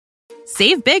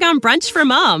Save big on brunch for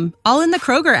mom, all in the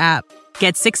Kroger app.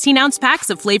 Get 16-ounce packs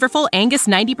of flavorful Angus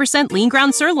 90% lean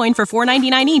ground sirloin for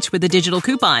 $4.99 each with a digital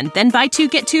coupon. Then buy 2,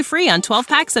 get 2 free on 12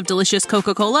 packs of delicious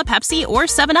Coca-Cola, Pepsi, or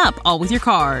 7-Up, all with your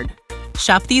card.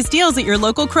 Shop these deals at your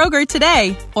local Kroger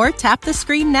today, or tap the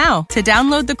screen now to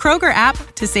download the Kroger app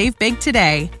to save big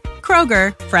today.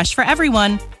 Kroger, fresh for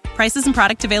everyone. Prices and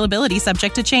product availability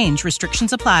subject to change.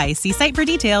 Restrictions apply. See site for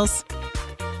details.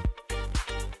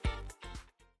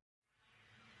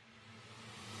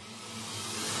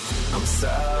 I'm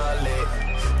solid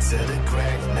to the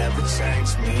crack, never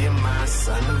change. Me and my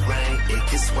son, the rain, it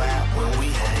gets wild when we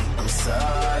hang. I'm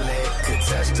solid, could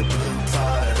touch the blue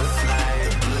part of the flame,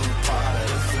 the blue part of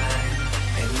the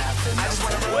flame. Ain't nothing.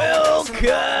 Welcome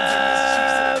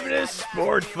to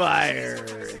Sport Fire,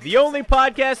 the only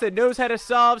podcast that knows how to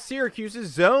solve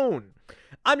Syracuse's zone.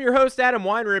 I'm your host, Adam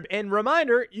Weinrib, and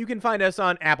reminder, you can find us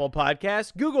on Apple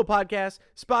Podcasts, Google Podcasts,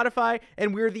 Spotify,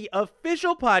 and we're the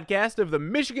official podcast of the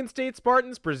Michigan State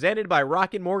Spartans, presented by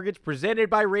Rocket Mortgage, presented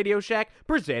by Radio Shack,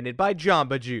 presented by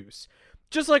Jamba Juice.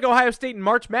 Just like Ohio State in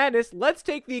March Madness, let's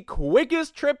take the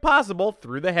quickest trip possible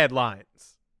through the headlines.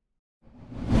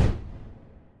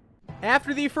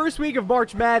 After the first week of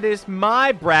March Madness,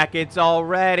 my bracket's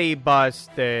already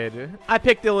busted. I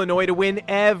picked Illinois to win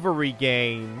every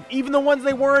game, even the ones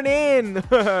they weren't in.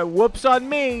 Whoops on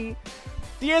me.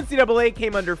 The NCAA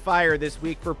came under fire this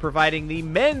week for providing the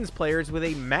men's players with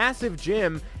a massive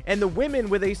gym and the women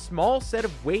with a small set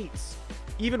of weights.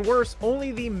 Even worse,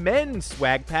 only the men's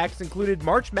swag packs included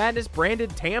March Madness branded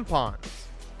tampons.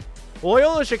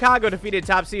 Loyola Chicago defeated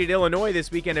top-seeded Illinois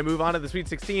this weekend to move on to the Sweet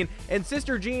 16, and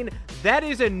Sister Jean, that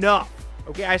is enough.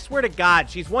 Okay, I swear to God,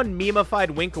 she's one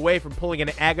meme-ified wink away from pulling an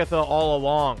Agatha all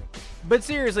along. But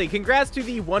seriously, congrats to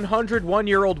the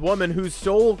 101-year-old woman whose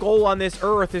sole goal on this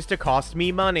earth is to cost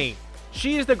me money.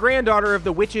 She is the granddaughter of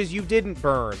the witches you didn't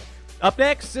burn. Up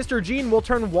next, Sister Jean will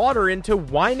turn water into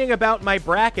whining about my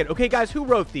bracket. Okay, guys, who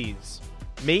wrote these?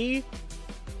 Me?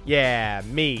 Yeah,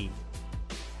 me.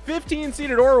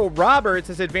 15-seeded Oral Roberts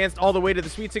has advanced all the way to the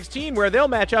Sweet 16, where they'll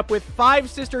match up with 5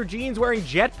 Sister Jeans wearing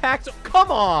jetpacks.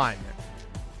 Come on!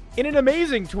 In an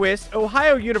amazing twist,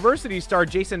 Ohio University star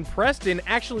Jason Preston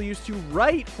actually used to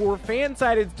write for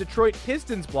Fansided's Detroit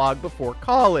Pistons blog before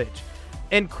college.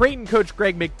 And Creighton coach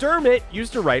Greg McDermott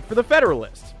used to write for The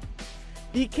Federalist.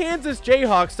 The Kansas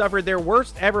Jayhawks suffered their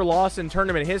worst ever loss in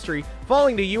tournament history,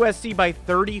 falling to USC by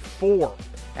 34.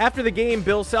 After the game,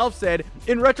 Bill Self said,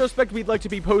 "In retrospect, we'd like to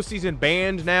be postseason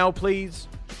banned now, please."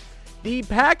 The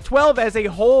Pac-12 as a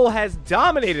whole has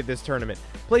dominated this tournament,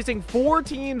 placing 4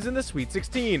 teams in the Sweet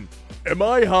 16. "Am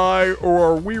I high, or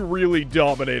are we really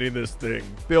dominating this thing?"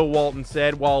 Bill Walton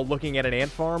said while looking at an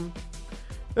ant farm.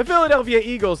 The Philadelphia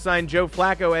Eagles signed Joe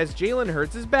Flacco as Jalen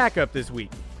Hurts' backup this week.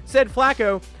 Said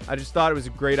Flacco, "I just thought it was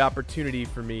a great opportunity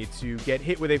for me to get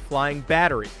hit with a flying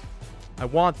battery. I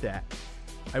want that.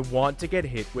 I want to get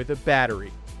hit with a battery."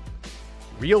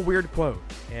 Real weird quote,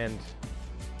 and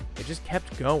it just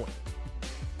kept going.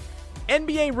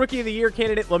 NBA Rookie of the Year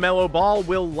candidate LaMelo Ball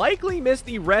will likely miss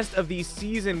the rest of the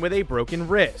season with a broken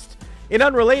wrist. In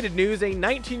unrelated news, a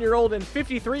 19-year-old and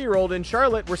 53-year-old in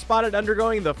Charlotte were spotted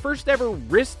undergoing the first ever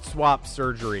wrist swap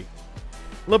surgery.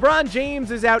 LeBron James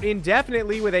is out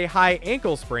indefinitely with a high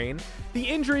ankle sprain. The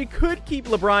injury could keep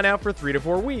LeBron out for 3 to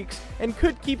 4 weeks and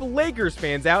could keep Lakers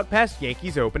fans out past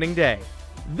Yankees opening day.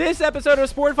 This episode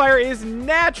of Sportfire is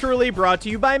naturally brought to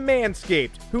you by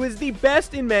Manscaped, who is the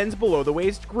best in men's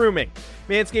below-the-waist grooming.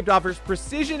 Manscaped offers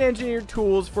precision-engineered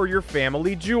tools for your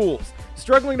family jewels.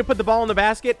 Struggling to put the ball in the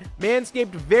basket? Manscaped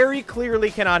very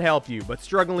clearly cannot help you, but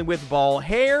struggling with ball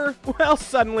hair? Well,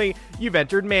 suddenly you've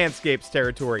entered Manscaped's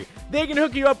territory. They can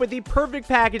hook you up with the Perfect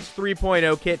Package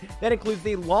 3.0 kit that includes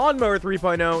the Lawnmower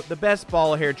 3.0, the best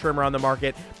ball hair trimmer on the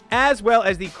market, as well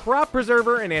as the Crop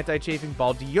Preserver, an anti-chafing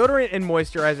ball deodorant and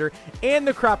moisturizer, and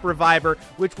the Crop Reviver,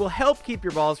 which will help keep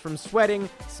your balls from sweating,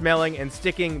 smelling, and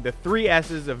sticking, the 3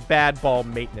 S's of bad ball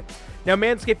maintenance. Now,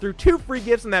 Manscaped threw 2 free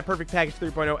gifts in that Perfect Package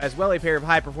 3.0, as well a pair of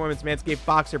high-performance Manscaped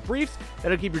boxer briefs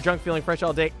that'll keep your junk feeling fresh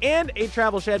all day, and a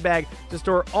travel shed bag to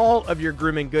store all of your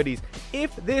grooming goodies.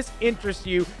 If this interests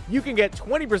you, you can get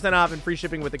 20% off and free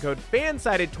shipping with the code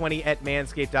FANSIDED20 at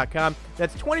manscaped.com.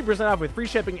 That's 20% off with free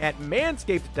shipping at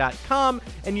manscaped.com,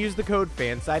 and use the code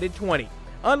FANSIDED20.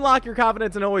 Unlock your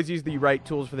confidence and always use the right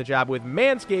tools for the job with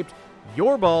Manscaped.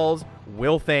 Your balls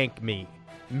will thank me.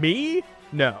 Me?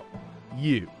 No.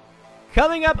 You.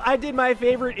 Coming up, I did my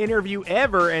favorite interview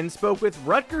ever and spoke with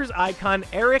Rutgers icon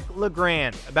Eric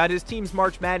LeGrand about his team's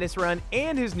March Madness run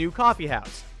and his new coffee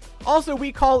house. Also,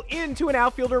 we call in to an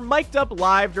outfielder mic'd up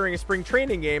live during a spring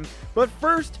training game, but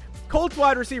first, Colts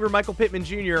wide receiver Michael Pittman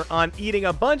Jr. on eating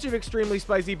a bunch of extremely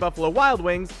spicy Buffalo Wild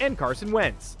Wings, and Carson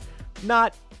Wentz.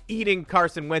 Not eating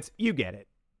Carson Wentz, you get it.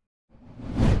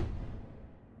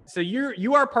 So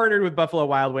you are partnered with Buffalo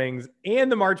Wild Wings and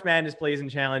the March Madness Blazing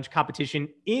Challenge competition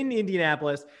in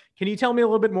Indianapolis. Can you tell me a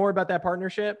little bit more about that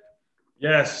partnership?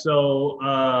 Yes. So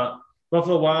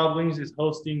Buffalo Wild Wings is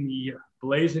hosting the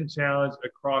Blazing Challenge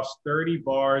across 30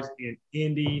 bars in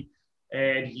Indy.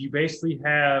 And you basically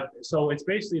it's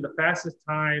basically the fastest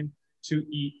time to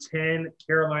eat 10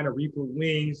 Carolina Reaper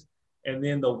wings. And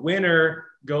then the winner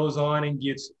goes on and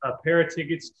gets a pair of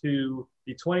tickets to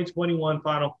the 2021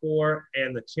 Final Four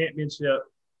and the championship.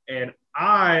 And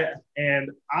I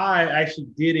actually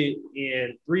did it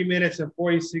in 3 minutes and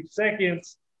 46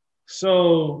 seconds.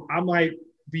 So I might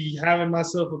be having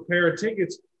myself a pair of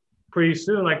tickets pretty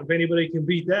soon. Like, if anybody can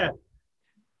beat that.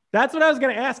 That's what I was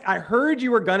going to ask. I heard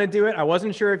you were going to do it. I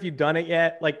wasn't sure if you'd done it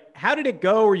yet. Like, how did it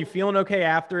go? Were you feeling okay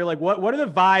after? Like, what are the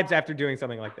vibes after doing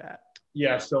something like that?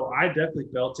 Yeah, so I definitely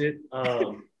felt it.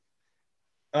 I'm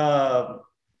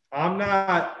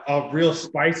not a real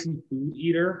spicy food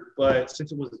eater, but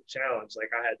since it was a challenge, like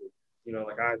I had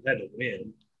to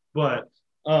win. But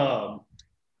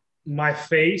my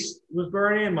face was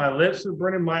burning, my lips were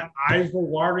burning, my eyes were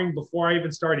watering before I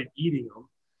even started eating them.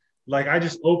 Like, I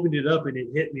just opened it up and it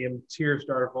hit me and tears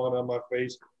started falling on my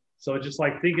face. So just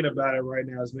like thinking about it right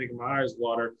now is making my eyes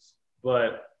water.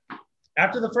 But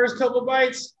after the first couple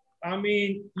bites, I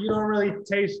mean, you don't really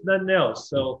taste nothing else.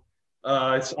 So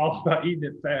it's all about eating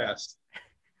it fast.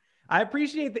 I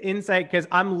appreciate the insight because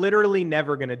I'm literally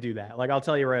never going to do that. Like, I'll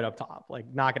tell you right up top,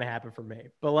 like, not going to happen for me.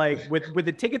 But like with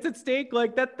the tickets at stake,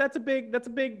 like that's a big,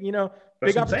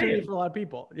 big opportunity for a lot of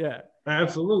people. Yeah,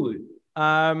 absolutely.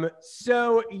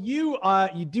 So you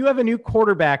do have a new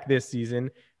quarterback this season,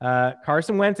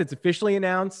 Carson Wentz. It's officially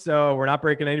announced, so we're not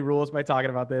breaking any rules by talking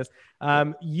about this.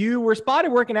 You were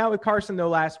spotted working out with Carson though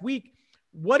last week.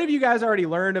 What have you guys already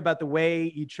learned about the way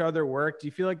each other work? Do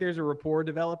you feel like there's a rapport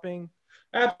developing?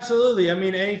 Absolutely. I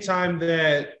mean, anytime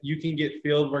that you can get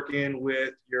field work in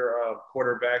with your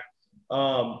quarterback,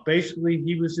 basically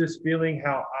he was just feeling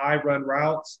how I run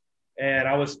routes and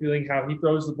I was feeling how he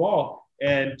throws the ball.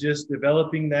 And just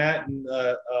developing that and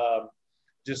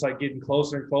just like getting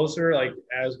closer and closer, like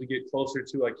as we get closer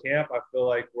to a camp, I feel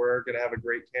like we're going to have a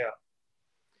great camp.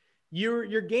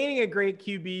 You're gaining a great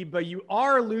QB, but you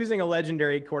are losing a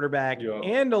legendary quarterback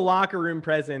and a locker room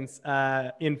presence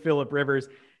in Phillip Rivers.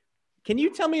 Can you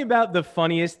tell me about the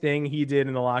funniest thing he did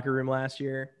in the locker room last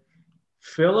year?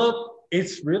 Phillip,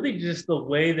 it's really just the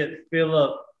way that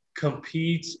Phillip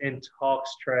competes and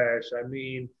talks trash. I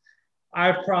mean,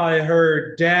 I've probably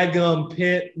heard "daggum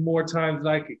Pitt" more times than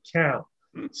I could count.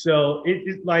 So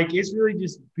it's really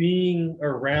just being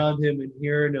around him and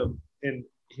hearing him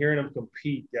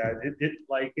compete, guys.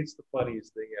 It's the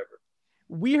funniest thing ever.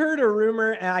 We heard a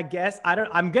rumor, and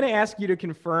I'm going to ask you to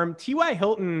confirm. T.Y.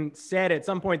 Hilton said at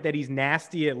some point that he's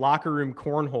nasty at locker room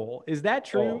cornhole. Is that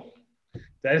true? Oh,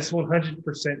 that is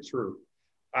 100% true.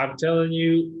 I'm telling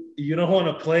you, you don't want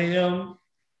to play him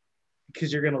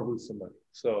because you're going to lose somebody.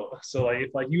 So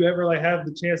if you ever have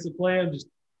the chance to play him, just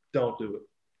don't do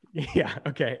it. Yeah.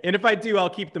 Okay. And if I do, I'll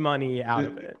keep the money out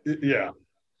of it. Yeah.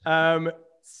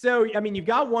 So, I mean, you've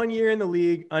got 1 year in the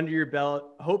league under your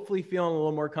belt, hopefully feeling a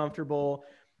little more comfortable.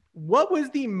 What was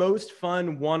the most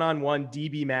fun one-on-one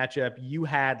DB matchup you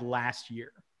had last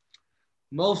year?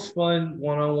 Most fun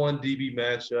one-on-one DB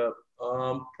matchup?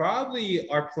 Probably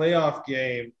our playoff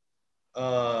game,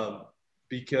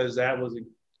 because that was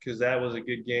a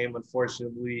good game.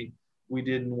 Unfortunately, we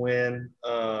didn't win.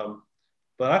 But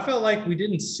I felt like we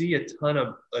didn't see a ton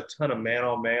of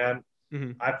man-on-man.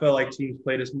 Mm-hmm. I felt like teams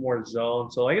played us more zone.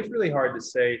 So, it's really hard to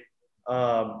say.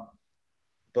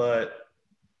 But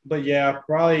yeah,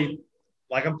 probably,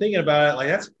 I'm thinking about it,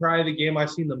 that's probably the game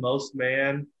I've seen the most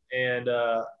man. And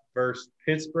versus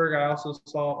Pittsburgh, I also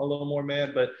saw a little more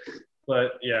man. But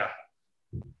yeah.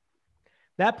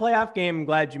 That playoff game, I'm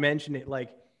glad you mentioned it.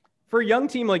 For a young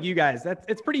team like you guys,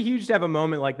 it's pretty huge to have a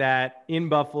moment like that in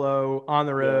Buffalo on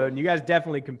the road. And you guys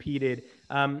definitely competed.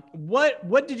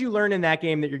 What did you learn in that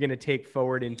game that you're going to take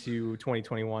forward into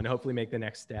 2021, hopefully make the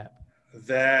next step?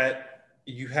 That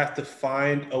you have to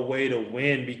find a way to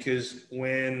win, because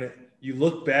when you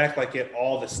look back at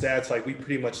all the stats, we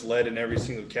pretty much led in every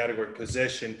single category: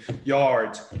 possession,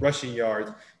 yards, rushing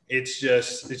yards. It's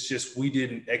just we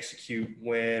didn't execute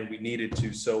when we needed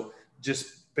to. So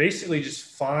basically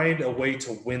find a way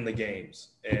to win the games,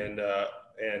 and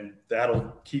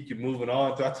that'll keep you moving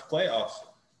on throughout the playoffs.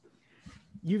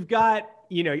 You've got,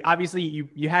 obviously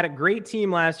you had a great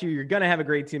team last year. You're going to have a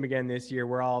great team again this year.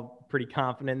 We're all pretty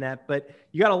confident in that. But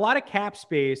you got a lot of cap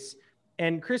space.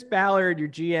 And Chris Ballard, your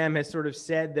GM, has sort of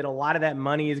said that a lot of that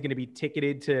money is going to be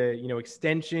ticketed to,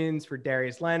 extensions for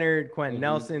Darius Leonard, Quentin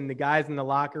Nelson, the guys in the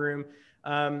locker room.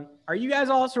 Are you guys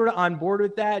all sort of on board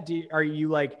with that? Do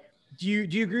you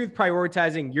agree with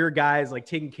prioritizing your guys, like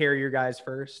taking care of your guys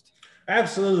first?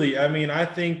 Absolutely. I mean, I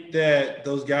think that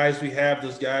those guys we have,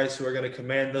 those guys who are going to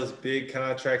command those big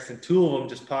contracts, and two of them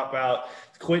just pop out,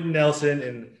 Quentin Nelson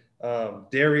and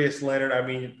Darius Leonard. I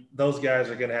mean, those guys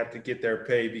are going to have to get their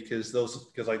pay because those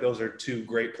are two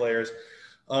great players.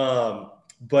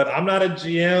 But I'm not a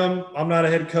GM, I'm not a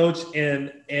head coach,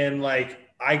 and I'm like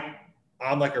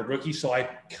a rookie, so I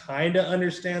kind of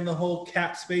understand the whole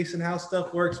cap space and how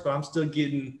stuff works, but I'm still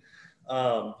getting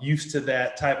used to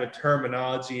that type of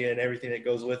terminology and everything that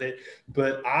goes with it.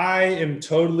 But I am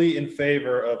totally in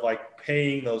favor of like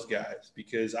paying those guys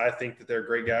because I think that they're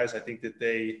great guys. I think that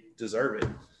they deserve it.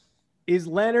 Is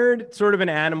Leonard sort of an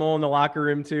animal in the locker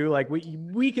room too? Like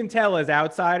we can tell as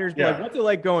outsiders, but like, what's it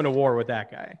like going to war with that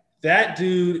guy? That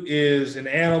dude is an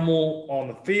animal on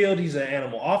the field. He's an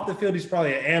animal off the field. He's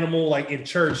probably an animal like in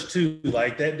church too.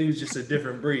 Like that dude's just a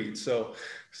different breed. So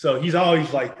he's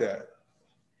always like that.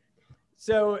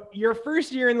 So your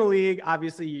first year in the league,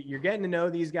 obviously you're getting to know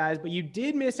these guys, but you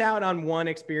did miss out on one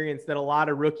experience that a lot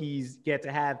of rookies get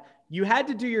to have. You had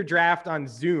to do your draft on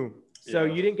Zoom. So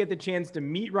you didn't get the chance to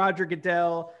meet Roger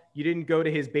Goodell. You didn't go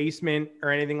to his basement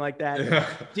or anything like that. Yeah.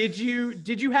 Did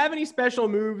you have any special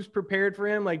moves prepared for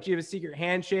him? Like, do you have a secret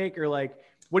handshake or like,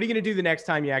 what are you going to do the next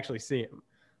time you actually see him?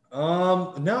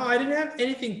 No, I didn't have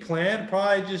anything planned.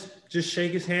 Probably just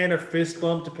shake his hand or fist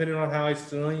bump, depending on how he's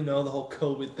feeling. The whole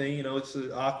COVID thing, it's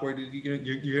awkward. You're going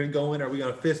to go in, or are we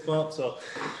going to fist bump?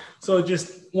 So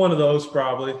just one of those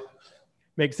probably.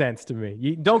 Makes sense to me.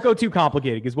 You don't go too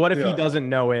complicated because what if he doesn't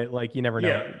know it? Like you never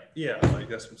know. Yeah, like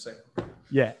that's what I'm saying.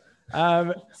 Yeah.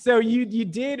 So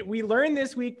we learned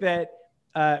this week that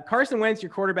Carson Wentz,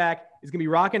 your quarterback, is going to be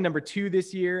rocking number 2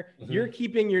 this year. Mm-hmm. You're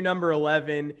keeping your number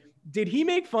 11. Did he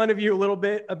make fun of you a little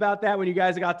bit about that when you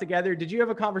guys got together? Did you have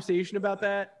a conversation about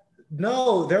that?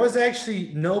 No, there was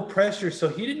actually no pressure. So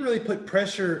he didn't really put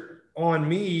pressure on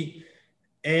me.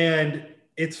 And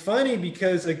it's funny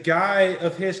because a guy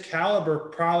of his caliber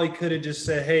probably could have just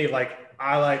said, hey, like,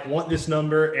 I want this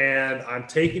number and I'm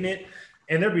taking it.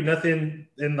 And there'd be nothing,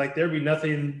 and there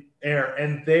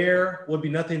would be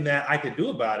nothing that I could do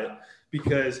about it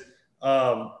because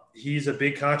he's a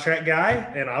big contract guy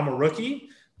and I'm a rookie.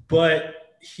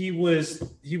 But he was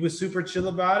super chill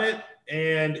about it,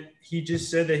 and he just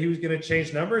said that he was going to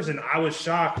change numbers, and I was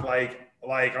shocked. Like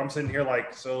I'm sitting here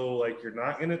so you're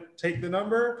not going to take the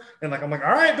number, and I'm like,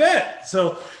 all right, bet.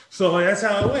 So that's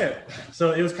how it went.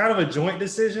 So it was kind of a joint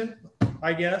decision,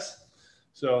 I guess.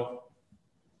 So.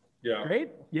 Yeah. Great.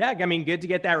 Yeah. I mean, good to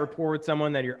get that rapport with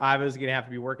someone that you're obviously going to have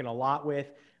to be working a lot with.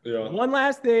 Yeah. One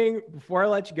last thing before I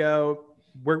let you go,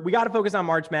 we got to focus on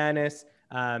March Madness.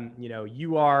 The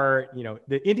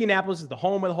Indianapolis is the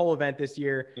home of the whole event this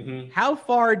year. Mm-hmm. How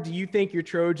far do you think your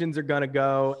Trojans are going to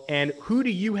go, and who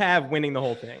do you have winning the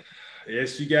whole thing?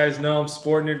 Yes, you guys know I'm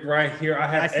sporting it right here. I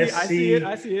have SC. I see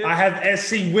it. I have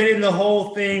SC winning the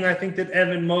whole thing. I think that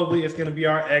Evan Mobley is going to be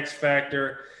our X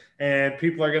factor. And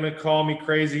people are going to call me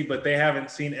crazy, but they haven't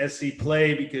seen SC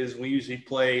play because we usually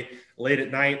play late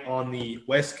at night on the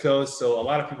West Coast. So a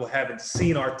lot of people haven't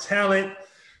seen our talent.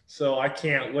 So I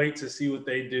can't wait to see what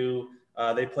they do.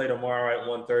 They play tomorrow at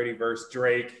 1:30 versus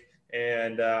Drake.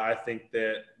 And I think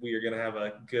that we are going to have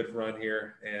a good run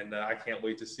here. And I can't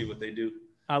wait to see what they do.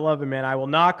 I love it, man. I will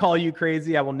not call you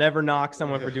crazy. I will never knock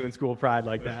someone for doing school pride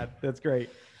like that. That's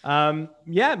great.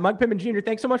 Mike Pittman Jr.,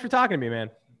 thanks so much for talking to me, man.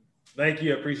 Thank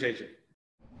you. I appreciate you.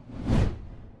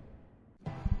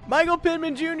 Michael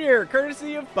Pittman Jr.,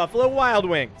 courtesy of Buffalo Wild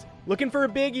Wings. Looking for a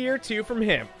big year, too, from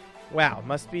him. Wow,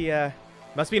 must be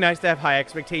nice to have high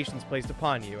expectations placed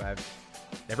upon you. I've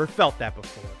never felt that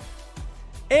before.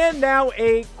 And now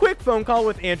a quick phone call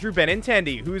with Andrew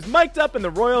Benintendi, who's mic'd up in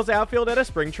the Royals outfield at a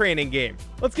spring training game.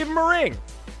 Let's give him a ring.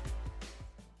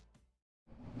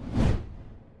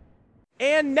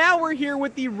 And now we're here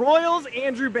with the Royals'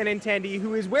 Andrew Benintendi,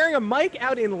 who is wearing a mic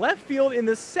out in left field in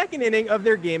the second inning of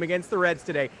their game against the Reds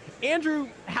today. Andrew,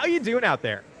 how you doing out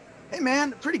there? Hey,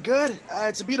 man, pretty good.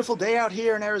 It's a beautiful day out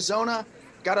here in Arizona.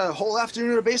 Got a whole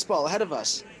afternoon of baseball ahead of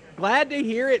us. Glad to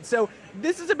hear it. So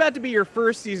this is about to be your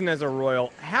first season as a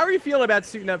Royal. How are you feeling about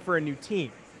suiting up for a new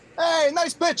team? Hey,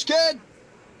 nice pitch, kid.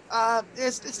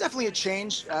 It's definitely a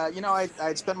change.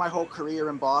 I'd spent my whole career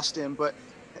in Boston, but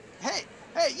hey,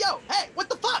 what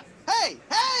the fuck? Hey!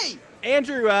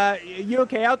 Andrew, you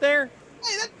okay out there?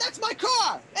 Hey, that's my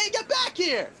car! Hey, get back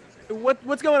here!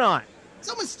 What's going on?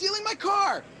 Someone's stealing my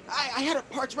car. I had it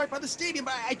parked right by the stadium,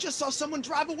 but I just saw someone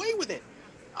drive away with it.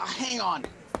 Hang on.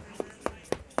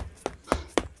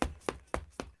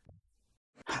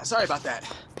 Sorry about that.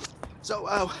 So,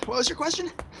 what was your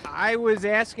question? I was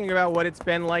asking about what it's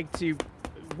been like to...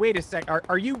 Wait a sec.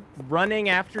 Are you running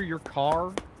after your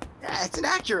car? Yeah, it's an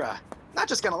Acura. Not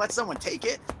just gonna let someone take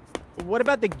it. What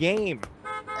about the game?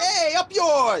 Hey, up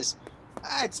yours!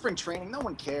 It's spring training. No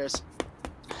one cares.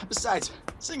 Besides,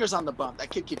 Singer's on the bump. That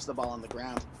kid keeps the ball on the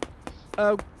ground.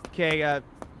 Okay,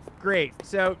 great.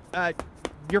 So,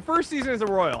 your first season as a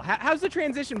Royal. How's the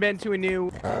transition been to a new...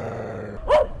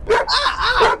 Fuck,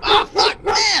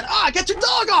 man! Get your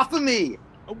dog off of me!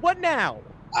 What now?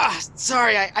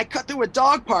 Sorry, I cut through a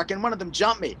dog park and one of them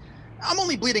jumped me. I'm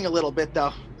only bleeding a little bit,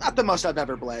 though. Not the most I've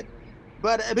ever bled.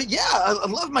 But yeah, I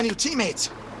love my new teammates.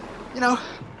 You know,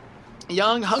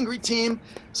 young, hungry team,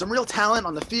 some real talent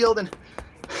on the field, and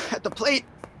at the plate,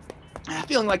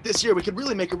 feeling like this year we could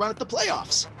really make a run at the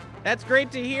playoffs. That's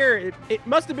great to hear. It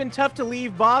must have been tough to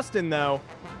leave Boston, though.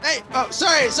 Hey,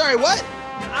 sorry, what?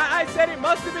 I said it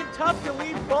must have been tough to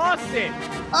leave Boston.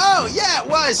 Oh, yeah, it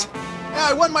was.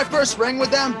 I won my first ring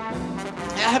with them.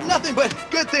 I have nothing but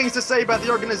good things to say about the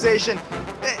organization.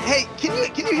 Hey,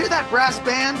 can you hear that brass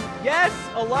band? Yes,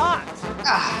 a lot.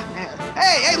 Man.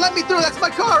 Hey, let me through. That's my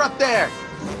car up there.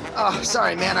 Oh,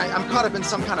 sorry, man. I'm caught up in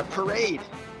some kind of parade.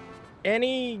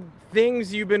 Any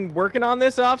things you've been working on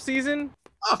this offseason?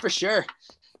 Oh, for sure.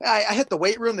 I hit the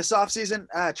weight room this offseason,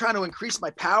 trying to increase my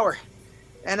power.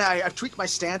 And I've tweaked my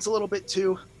stance a little bit,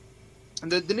 too.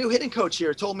 And the new hitting coach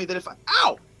here told me that if I...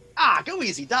 Ow! Go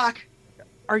easy, Doc.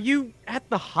 Are you at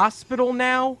the hospital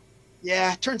now?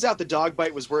 Yeah, turns out the dog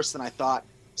bite was worse than I thought.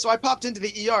 So I popped into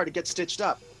the ER to get stitched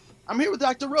up. I'm here with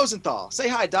Dr. Rosenthal. Say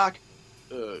hi, Doc.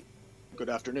 Good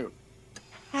afternoon.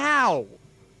 How?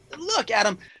 Look,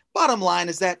 Adam, bottom line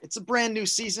is that it's a brand new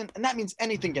season, and that means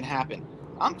anything can happen.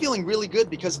 I'm feeling really good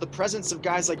because of the presence of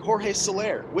guys like Jorge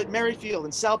Soler, Whit Merrifield,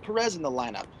 and Sal Perez in the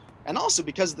lineup. And also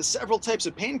because of the several types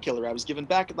of painkiller I was given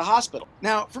back at the hospital.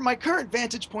 Now, from my current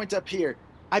vantage point up here,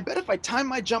 I bet if I time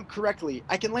my jump correctly,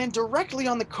 I can land directly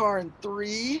on the car in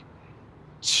 3,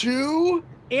 2...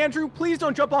 Andrew, please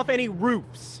don't jump off any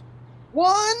roofs.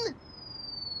 1...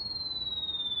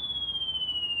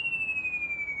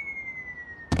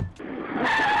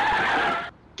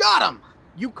 Got him!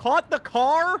 You caught the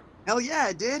car? Hell yeah,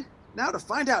 I did. Now to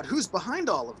find out who's behind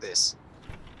all of this.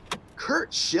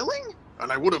 Curt Schilling?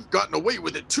 And I would have gotten away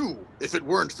with it too, if it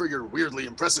weren't for your weirdly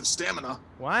impressive stamina.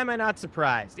 Why am I not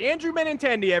surprised? Andrew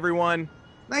Benintendi, everyone.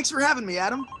 Thanks for having me,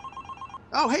 Adam.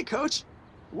 Oh, hey, Coach.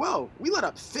 Whoa, we let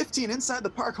up 15 inside the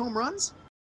park home runs?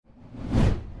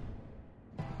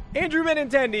 Andrew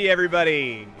Benintendi,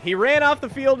 everybody. He ran off the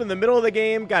field in the middle of the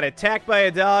game, got attacked by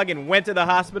a dog, and went to the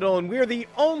hospital, and we're the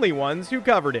only ones who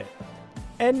covered it.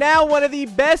 And now one of the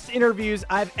best interviews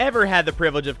I've ever had the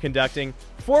privilege of conducting,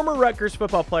 former Rutgers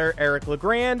football player Eric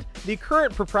LeGrand, the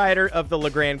current proprietor of the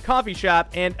LeGrand Coffee Shop,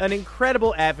 and an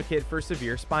incredible advocate for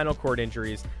severe spinal cord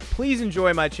injuries. Please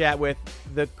enjoy my chat with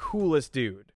the coolest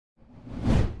dude.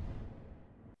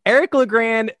 Eric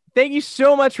LeGrand, thank you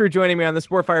so much for joining me on the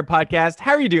Sportfire podcast.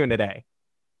 How are you doing today?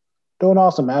 Doing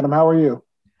awesome, Adam. How are you?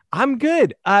 I'm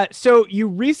good. So you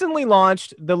recently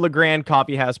launched the LeGrand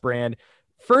Coffee House brand.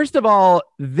 First of all,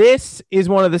 this is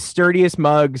one of the sturdiest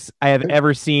mugs I have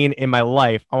ever seen in my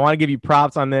life. I want to give you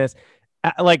props on this.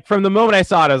 Like from the moment I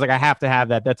saw it, I was like, I have to have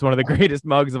that. That's one of the greatest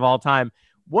mugs of all time.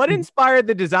 What inspired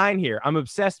the design here? I'm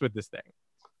obsessed with this thing.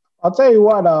 I'll tell you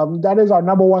what, that is our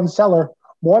number one seller,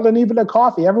 more than even the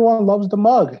coffee. Everyone loves the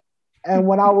mug. And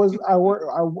when I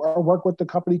work with the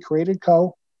company Created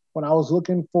Co. When I was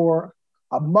looking for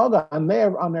a mug on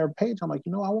their page, I'm like, I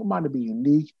want mine to be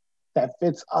unique, that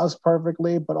fits us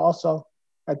perfectly, but also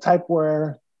a type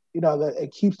where, that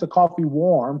it keeps the coffee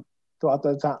warm throughout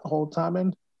the whole time.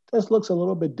 And this looks a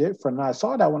little bit different. And I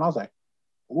saw that one, I was like,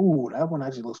 ooh, that one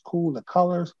actually looks cool. The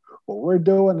colors, what we're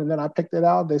doing. And then I picked it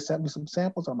out. They sent me some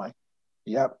samples. I'm like,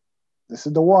 yep, this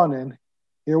is the one. And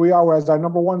here we are as our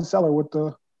number one seller with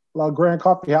the LeGrand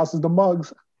Coffee House is the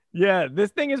mugs. Yeah,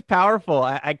 this thing is powerful.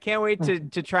 I can't wait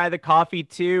to try the coffee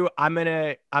too. I'm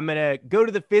gonna go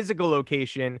to the physical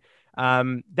location.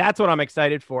 That's what I'm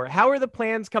excited for. How are the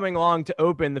plans coming along to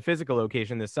open the physical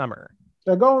location this summer?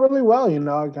 They're going really well.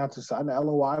 I got to sign the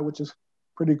LOI, which is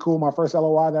pretty cool. My first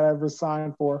LOI that I ever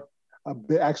signed for a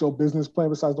actual business plan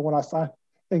besides the one I signed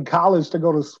in college to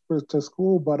go to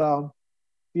school. But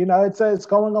it's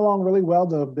going along really well.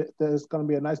 There's going to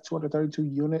be a nice 232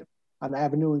 unit on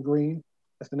Avenue and Green.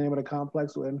 That's the name of the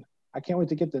complex. And I can't wait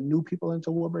to get the new people into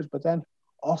Woodbridge, but then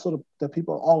also the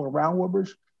people all around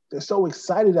Woodbridge they're so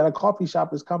excited that a coffee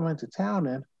shop is coming into town,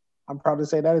 and I'm proud to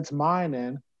say that it's mine,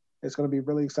 and it's going to be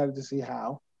really excited to see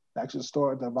how the actual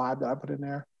store, the vibe that I put in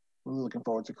there. Really looking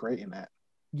forward to creating that.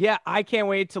 Yeah, I can't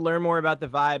wait to learn more about the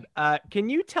vibe. Can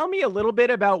you tell me a little bit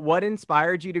about what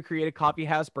inspired you to create a coffee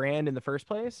house brand in the first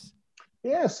place?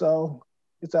 Yeah, so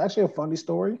it's actually a funny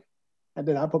story, and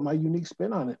then I put my unique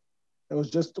spin on it. It was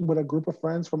just with a group of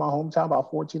friends from my hometown,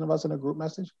 about 14 of us in a group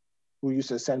message, who used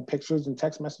to send pictures and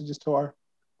text messages to our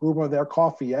group of their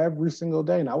coffee every single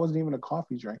day. And I wasn't even a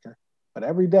coffee drinker, but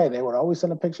every day they would always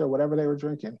send a picture of whatever they were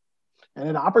drinking. And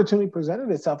an opportunity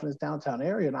presented itself in this downtown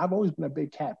area. And I've always been a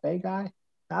big cafe guy,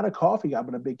 not a coffee guy,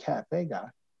 but a big cafe guy.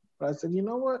 But I said, you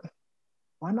know what?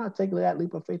 Why not take that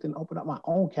leap of faith and open up my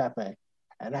own cafe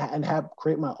and have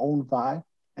create my own vibe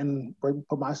and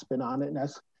put my spin on it? And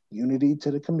that's unity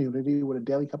to the community with a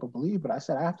daily cup of belief. But I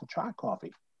said, I have to try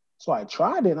coffee. So I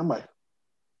tried it, and I'm like,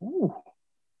 ooh,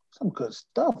 some good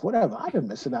stuff, whatever I've been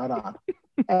missing out on.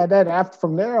 And then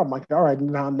from there, I'm like, all right,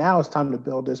 now it's time to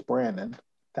build this brand. And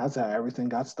that's how everything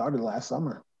got started last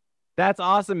summer. That's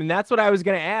awesome. And that's what I was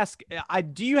going to ask.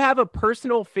 Do you have a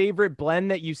personal favorite blend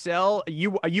that you sell?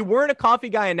 You weren't a coffee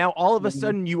guy, and now all of a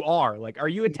sudden you are. Like, are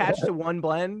you attached to one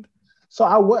blend? So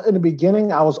I was, in the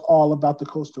beginning, I was all about the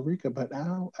Costa Rica, but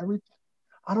now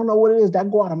I don't know what it is.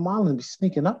 That Guatemalan is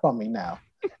sneaking up on me now.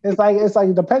 It's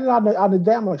like depending on the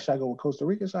damn, should I go with Costa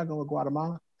Rica? Should I go with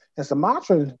Guatemala? And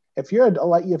Sumatra, if you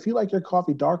like your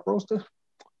coffee dark roasted,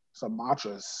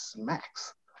 Sumatra is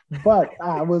max. But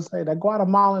I would say that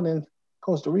Guatemalan and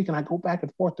Costa Rican, I go back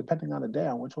and forth depending on the day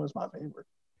on which one's my favorite.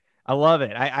 I love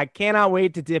it. I cannot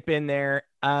wait to dip in there.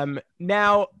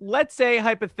 Now, let's say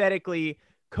hypothetically,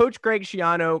 Coach Greg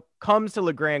Schiano comes to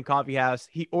LeGrand Coffee House.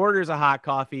 He orders a hot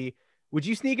coffee. Would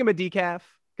you sneak him a decaf?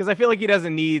 Because I feel like he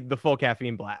doesn't need the full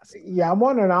caffeine blast. Yeah, I'm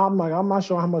wondering. I'm not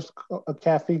sure how much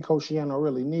caffeine Coach Schiano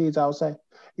really needs. I would say,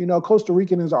 Costa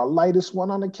Rican is our lightest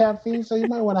one on the caffeine, so you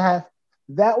might want to have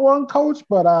that one, Coach.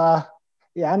 But I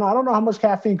don't know how much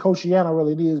caffeine Coach Schiano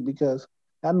really needs, because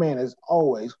that man is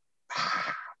always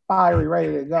fiery,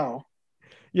 ready to go.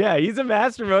 Yeah, he's a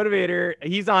master motivator.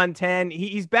 He's on 10.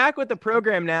 He's back with the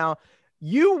program now.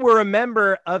 You were a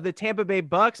member of the Tampa Bay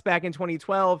Bucks back in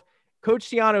 2012.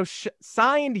 Coach Schiano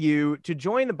signed you to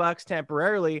join the Bucks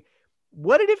temporarily.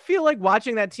 What did it feel like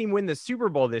watching that team win the Super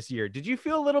Bowl this year? Did you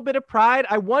feel a little bit of pride?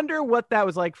 I wonder what that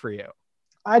was like for you.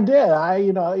 I did.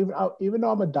 Even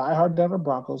though I'm a diehard Denver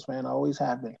Broncos fan, I always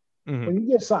have been. Mm-hmm. When you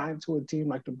get signed to a team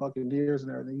like the Buccaneers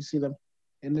and everything, you see them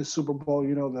in this Super Bowl,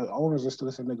 the owners are still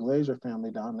in the Glazer family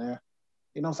down there.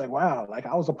 It's like, wow, like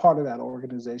I was a part of that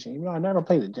organization. Even though I never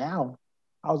played it down,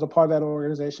 I was a part of that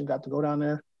organization, got to go down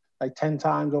there like 10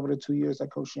 times over the 2 years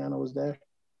that Coach Schiano was there,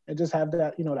 and just have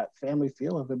that, that family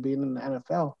feel of it being in the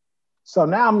NFL. So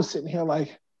now I'm sitting here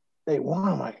like, they won.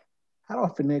 I'm like, how do I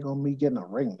finagle me getting a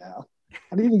ring now?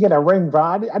 I need to get a ring, bro.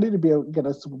 I need to get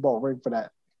a Super Bowl ring for that.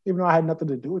 Even though I had nothing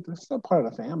to do with it, it's still part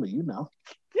of the family,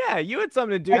 Yeah, you had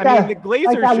something to do. Like the Glazers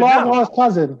like that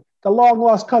should the long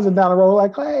lost cousin down the road.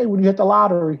 Like, hey, when you hit the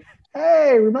lottery,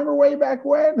 hey, remember way back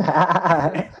when?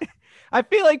 I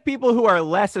feel like people who are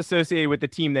less associated with the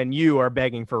team than you are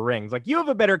begging for rings. Like, you have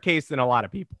a better case than a lot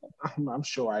of people. I'm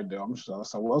sure I do. I'm sure.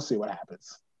 So we'll see what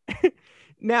happens.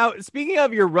 Now, speaking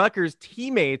of your Rutgers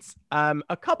teammates,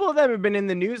 a couple of them have been in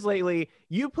the news lately.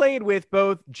 You played with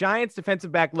both Giants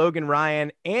defensive back Logan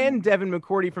Ryan and Devin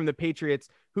McCourty from the Patriots,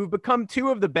 who've become two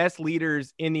of the best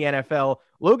leaders in the NFL.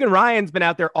 Logan Ryan's been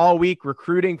out there all week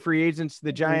recruiting free agents to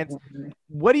the Giants.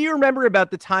 What do you remember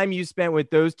about the time you spent with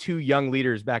those two young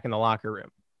leaders back in the locker room?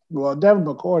 Well, Devin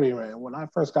McCourty, man, when I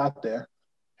first got there,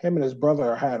 him and his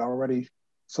brother had already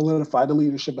solidified the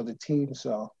leadership of the team.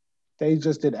 So they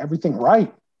just did everything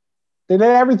right. They did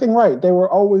everything right. They were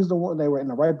always the one. They were in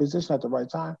the right position at the right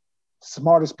time.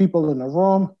 Smartest people in the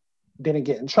room. Didn't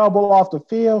get in trouble off the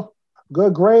field.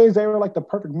 Good grades. They were like the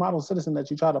perfect model citizen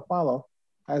that you try to follow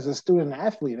as a student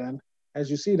athlete. And as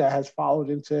you see, that has followed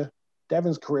into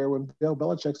Devin's career when Bill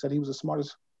Belichick said he was the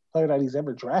smartest player that he's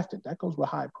ever drafted. That goes with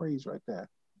high praise right there.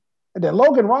 And then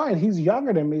Logan Ryan, he's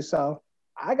younger than me. So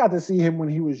I got to see him when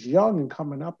he was young and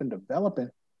coming up and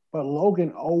developing. But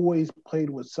Logan always played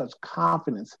with such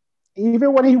confidence.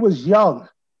 Even when he was young,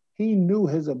 he knew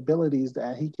his abilities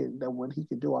that what he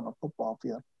could do on the football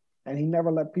field. And he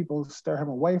never let people steer him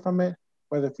away from it,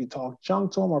 whether if he talked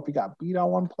junk to him or if he got beat on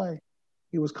one play.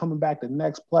 He was coming back the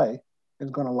next play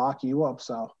and going to lock you up.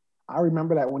 So I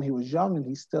remember that when he was young, and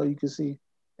he's still, you can see,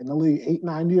 in the league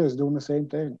 8-9 years doing the same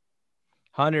thing.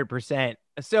 100%.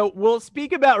 So we'll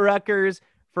speak about Rutgers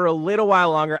for a little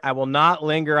while longer. I will not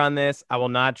linger on this. I will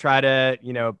not try to,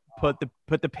 put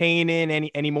the pain in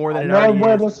any more than it already is.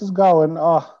 Where this is going.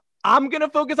 Oh, I'm going to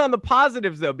focus on the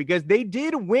positives, though, because they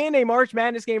did win a March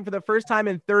Madness game for the first time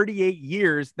in 38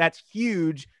 years. That's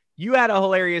huge. You had a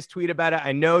hilarious tweet about it.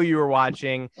 I know you were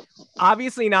watching.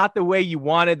 Obviously not the way you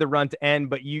wanted the run to end,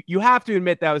 but you have to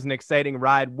admit that was an exciting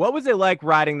ride. What was it like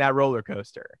riding that roller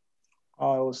coaster?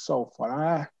 Oh, it was so fun.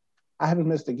 I haven't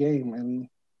missed a game in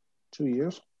 2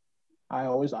 years. I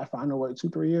find a way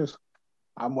 2-3 years.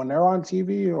 When they're on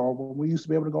TV or when we used to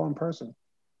be able to go in person,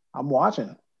 I'm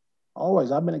watching.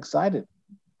 Always. I've been excited.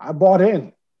 I bought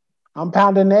in. I'm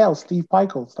pounding nails, Steve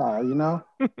Pikiell style, you know?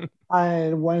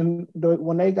 And when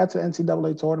they got to the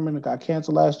NCAA tournament, it got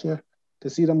canceled last year, to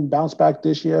see them bounce back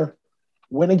this year,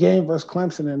 win a game versus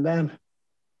Clemson, and then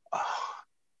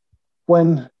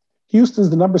when Houston's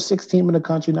the number 6 team in the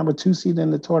country, number 2 seed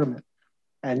in the tournament,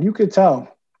 and you could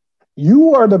tell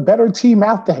you are the better team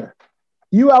out there.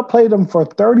 You outplayed them for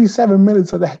 37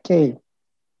 minutes of that game.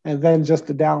 And then just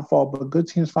the downfall. But good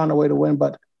teams find a way to win.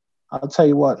 But I'll tell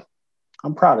you what,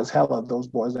 I'm proud as hell of those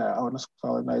boys that are on the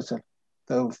Scarlet Knights. And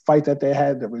the fight that they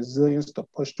had, the resilience to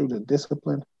push through, the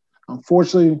discipline.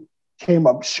 Unfortunately, came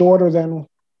up shorter than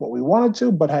what we wanted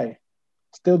to. But, hey,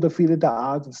 still defeated the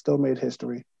odds and still made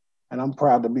history. And I'm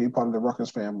proud to be part of the Rutgers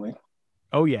family.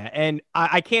 Oh, yeah. And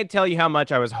I can't tell you how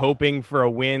much I was hoping for a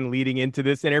win leading into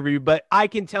this interview, but I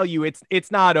can tell you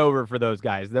it's not over for those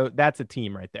guys. That's a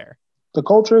team right there. The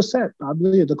culture is set. I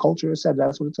believe the culture is set.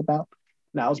 That's what it's about.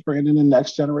 Now it's bringing in the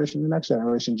next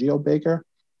generation. Geo Baker,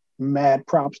 mad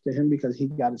props to him because he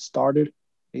got it started.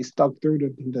 He stuck through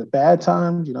the bad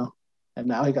times, you know, and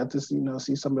now he got to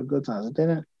see some of the good times. It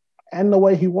didn't end the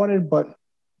way he wanted, but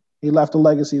he left a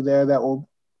legacy there that will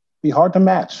be hard to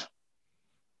match.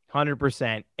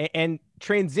 100%. And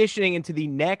transitioning into the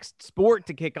next sport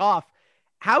to kick off,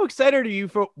 how excited are you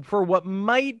for what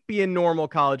might be a normal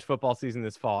college football season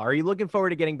this fall? Are you looking forward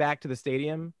to getting back to the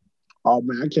stadium? Oh,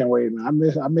 man, I can't wait, man.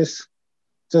 I miss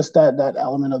just that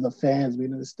element of the fans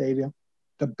being in the stadium,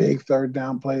 the big third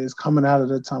down plays, coming out of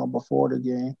the tunnel before the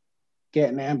game,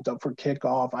 getting amped up for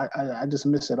kickoff. I just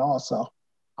miss it all. So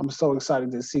I'm so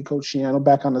excited to see Coach Schiano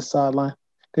back on the sideline.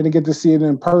 Didn't get to see it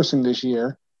in person this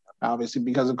year, obviously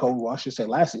because of COVID, well, I should say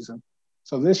last season.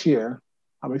 So this year,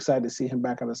 I'm excited to see him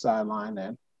back on the sideline,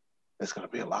 and it's going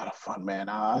to be a lot of fun, man.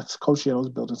 Coach Schiano's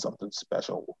building something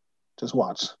special. Just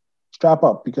watch. Strap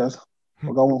up because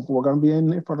we're going to be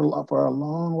in there for a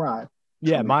long ride.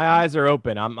 Yeah, my eyes are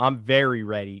open. I'm very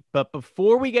ready. But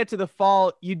before we get to the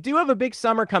fall, you do have a big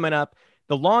summer coming up.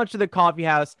 The launch of the Coffee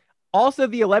House. Also,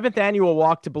 the 11th annual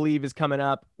Walk to Believe is coming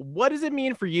up. What does it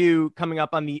mean for you coming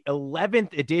up on the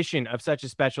 11th edition of such a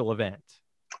special event?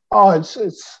 Oh,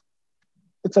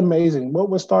 it's amazing. What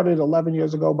was started 11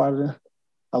 years ago by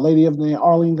a lady of the name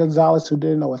Arlene Gonzalez, who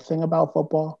didn't know a thing about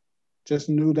football, just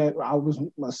knew that I was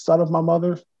a son of my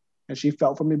mother, and she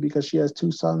felt for me because she has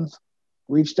 2 sons,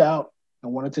 reached out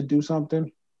and wanted to do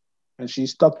something, and she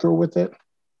stuck through with it.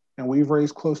 And we've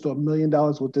raised close to $1 million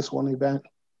with this one event.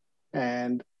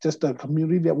 And just the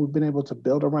community that we've been able to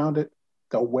build around it,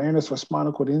 the awareness for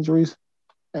spinal cord injuries,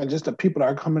 and just the people that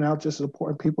are coming out, just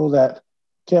supporting people that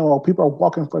can't walk. People are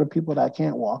walking for the people that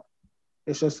can't walk.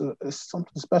 It's something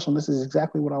special. This is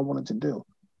exactly what I wanted to do,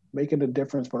 making a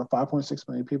difference for the 5.6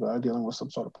 million people that are dealing with some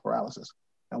sort of paralysis.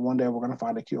 And one day we're going to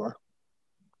find a cure.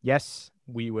 Yes,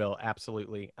 we will.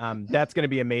 Absolutely. That's going to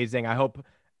be amazing. I hope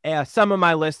some of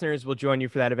my listeners will join you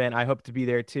for that event. I hope to be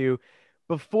there too.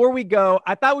 Before we go,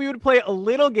 I thought we would play a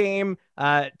little game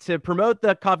to promote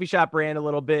the coffee shop brand a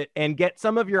little bit and get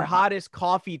some of your hottest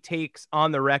coffee takes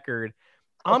on the record.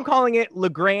 I'm calling it Le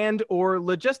Grand or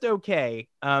Le Just Okay.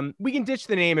 We can ditch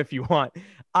the name if you want.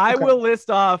 I will list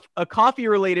off a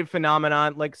coffee-related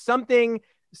phenomenon, like some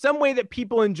way that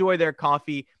people enjoy their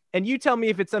coffee, and you tell me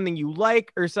if it's something you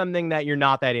like or something that you're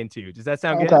not that into. Does that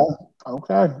sound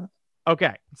good?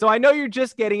 Okay. So I know you're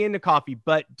just getting into coffee,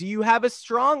 but do you have a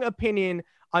strong opinion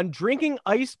on drinking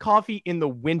iced coffee in the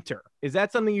winter? Is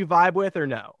that something you vibe with or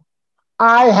no?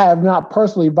 I have not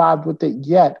personally vibed with it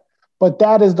yet, but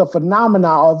that is the phenomena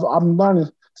of, I'm learning,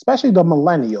 especially the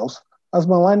millennials. Us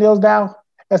millennials now,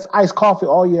 it's iced coffee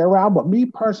all year round. But me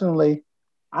personally,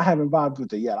 I haven't vibed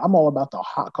with it yet. I'm all about the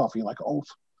hot coffee, like an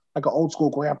old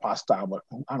school grandpa style, but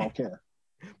I don't care.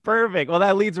 Perfect. Well,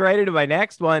 that leads right into my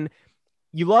next one.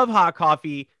 You love hot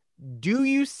coffee. Do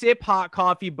you sip hot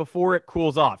coffee before it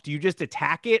cools off? Do you just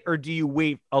attack it or do you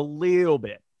wait a little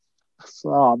bit?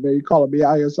 Oh, man, you're calling me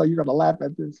out here, so you're going to laugh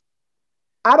at this.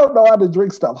 I don't know how to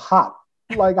drink stuff hot.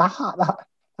 Like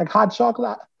hot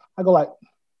chocolate. I go like,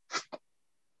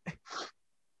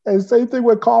 and same thing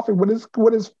with coffee. When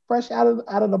it's fresh out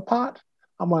of the pot,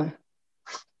 I'm like,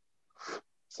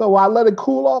 so I let it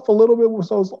cool off a little bit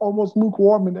so it's almost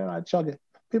lukewarm and then I chug it.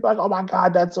 People are like, oh my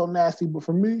God, that's so nasty. But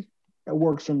for me, it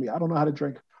works for me. I don't know how to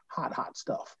drink hot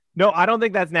stuff. No, I don't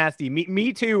think that's nasty.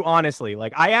 Me too, honestly.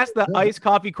 Like, I asked the iced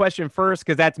coffee question first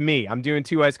because that's me. I'm doing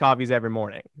 2 iced coffees every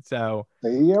morning. So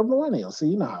you're a millennial, so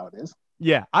you know how it is.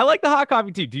 Yeah, I like the hot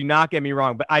coffee too. Do not get me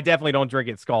wrong, but I definitely don't drink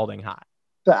it scalding hot.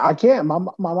 I can't. My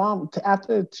mom,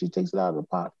 after she takes it out of the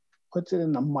pot, puts it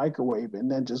in the microwave and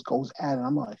then just goes at it.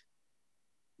 I'm like,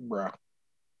 bruh.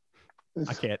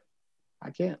 I can't.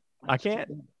 I can't.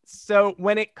 So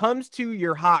when it comes to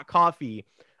your hot coffee,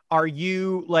 are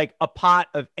you like a pot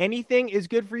of anything is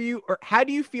good for you? Or how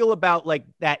do you feel about like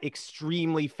that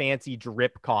extremely fancy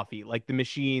drip coffee? Like the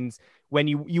machines, when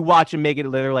you watch them make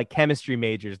it, they're like chemistry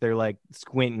majors. They're like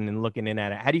squinting and looking in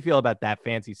at it. How do you feel about that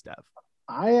fancy stuff?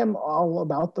 I am all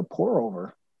about the pour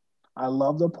over. I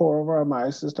love the pour over. My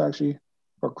sister actually,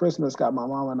 for Christmas, got my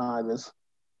mom and I this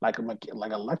like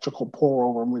electrical pour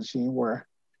over machine where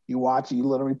you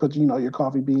literally put, your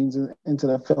coffee beans into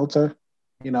the filter,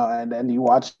 and then you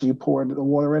pour the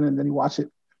water in and then you watch it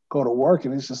go to work.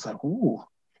 And it's just like, ooh.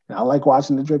 And I like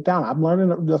watching it drip down. I'm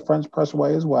learning the French press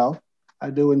way as well.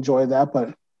 I do enjoy that,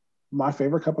 but my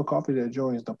favorite cup of coffee to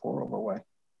enjoy is the pour over way.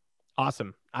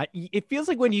 Awesome. It feels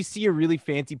like when you see a really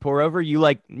fancy pour over, you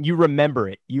remember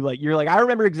it. You're like, I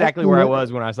remember exactly where I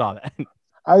was when I saw that.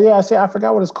 Yeah, I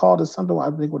forgot what it's called. It's something I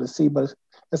think with a C, but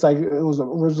it's like it was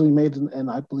originally made in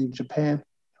I believe Japan,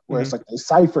 where it's like they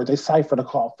cipher the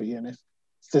coffee, and it's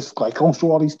just like goes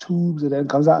through all these tubes and then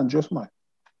comes out and just like,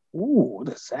 ooh,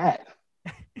 what's that?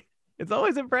 It's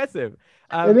always impressive.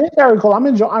 It is very cool. I'm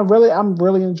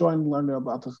really enjoying learning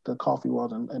about the coffee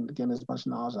world and getting as much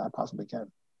knowledge as I possibly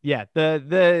can. Yeah,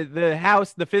 the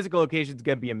house, the physical location is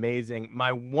going to be amazing.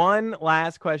 My one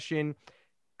last question,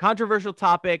 controversial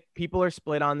topic. People are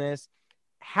split on this.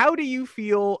 How do you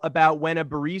feel about when a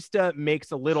barista makes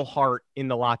a little heart in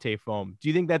the latte foam? Do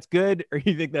you think that's good or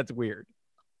you think that's weird?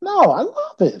 No, I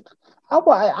love it.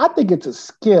 I think it's a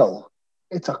skill.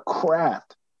 It's a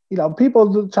craft.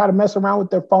 People try to mess around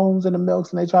with their foams and the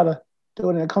milks and they try to do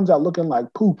it and it comes out looking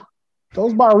like poop.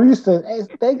 Those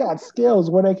baristas, they got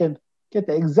skills where they can get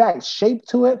the exact shape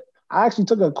to it. I actually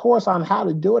took a course on how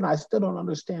to do it, and I still don't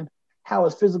understand how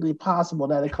it's physically possible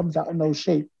that it comes out in no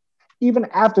shape, even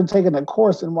after taking a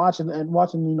course and watching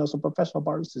some professional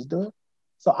baristas do it.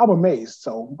 So I'm amazed.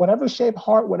 So whatever shape,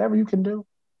 heart, whatever you can do,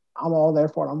 I'm all there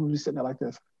for it. I'm gonna be sitting there like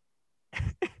this.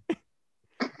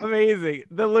 Amazing.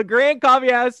 The LeGrand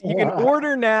Coffee House, you can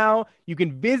order now. You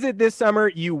can visit this summer.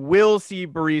 You will see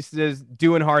baristas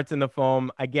doing hearts in the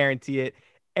foam. I guarantee it.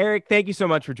 Eric, thank you so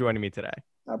much for joining me today.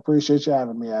 I appreciate you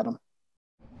having me, Adam.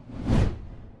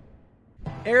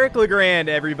 Eric LeGrand,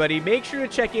 everybody. Make sure to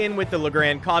check in with the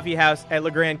LeGrand Coffee House at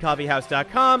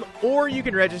legrandcoffeehouse.com, or you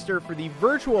can register for the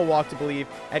virtual Walk to Believe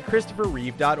at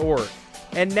christopherreeve.org.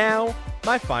 And now,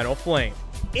 my final fling.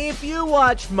 If you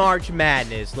watched March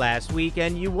Madness last week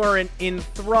and you weren't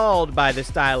enthralled by the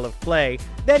style of play,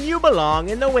 then you belong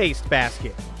in the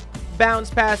wastebasket. Bounce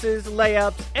passes,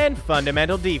 layups, and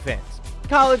fundamental defense.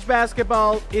 College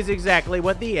basketball is exactly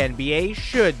what the NBA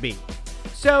should be.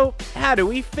 So, how do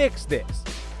we fix this?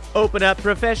 Open up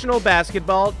professional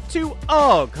basketball to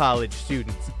all college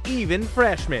students, even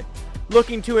freshmen.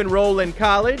 Looking to enroll in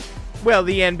college? Well,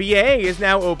 the NBA is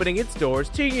now opening its doors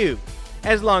to you,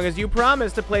 as long as you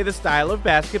promise to play the style of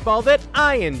basketball that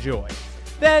I enjoy.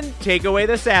 Then take away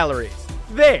the salaries.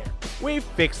 There, we've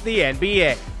fixed the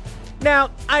NBA.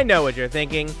 Now, I know what you're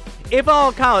thinking. If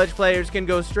all college players can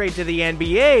go straight to the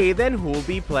NBA, then who'll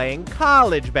be playing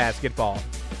college basketball?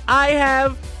 I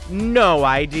have no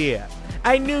idea.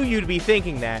 I knew you'd be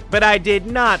thinking that, but I did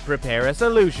not prepare a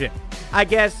solution. I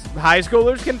guess high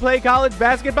schoolers can play college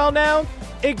basketball now?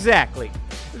 Exactly.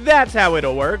 That's how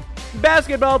it'll work.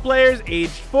 Basketball players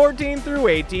aged 14 through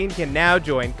 18 can now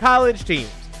join college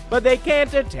teams, but they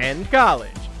can't attend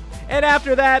college. And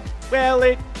after that, well,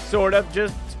 it sort of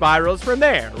just spirals from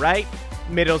there, right?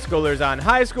 Middle schoolers on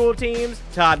high school teams,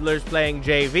 toddlers playing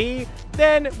JV,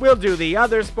 then we'll do the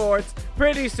other sports.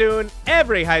 Pretty soon,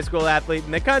 every high school athlete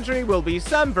in the country will be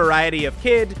some variety of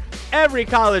kid, every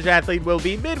college athlete will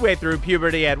be midway through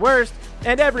puberty at worst,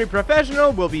 and every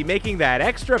professional will be making that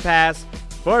extra pass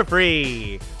for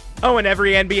free. Oh, and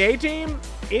every NBA team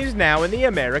is now in the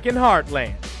American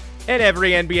heartland. And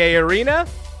every NBA arena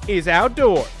is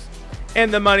outdoors.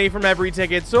 And the money from every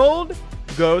ticket sold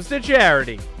goes to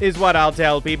charity, is what I'll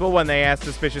tell people when they ask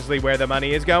suspiciously where the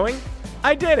money is going.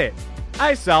 I did it.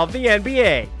 I solved the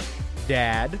NBA.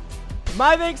 Dad.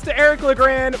 My thanks to Eric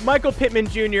LeGrand, Michael Pittman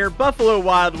Jr., Buffalo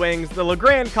Wild Wings, the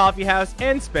LeGrand Coffee House,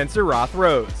 and Spencer Roth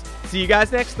Rose. See you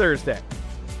guys next Thursday.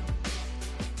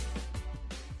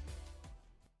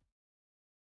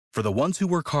 For the ones who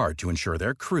work hard to ensure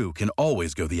their crew can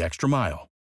always go the extra mile,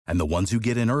 and the ones who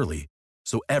get in early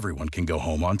so everyone can go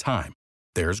home on time,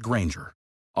 there's Grainger,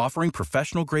 offering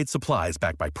professional-grade supplies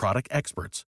backed by product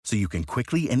experts so you can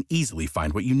quickly and easily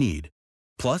find what you need.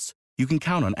 Plus, you can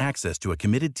count on access to a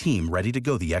committed team ready to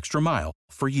go the extra mile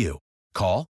for you.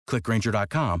 Call, click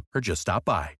Grainger.com, or just stop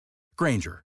by.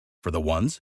 Grainger, for the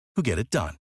ones who get it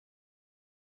done.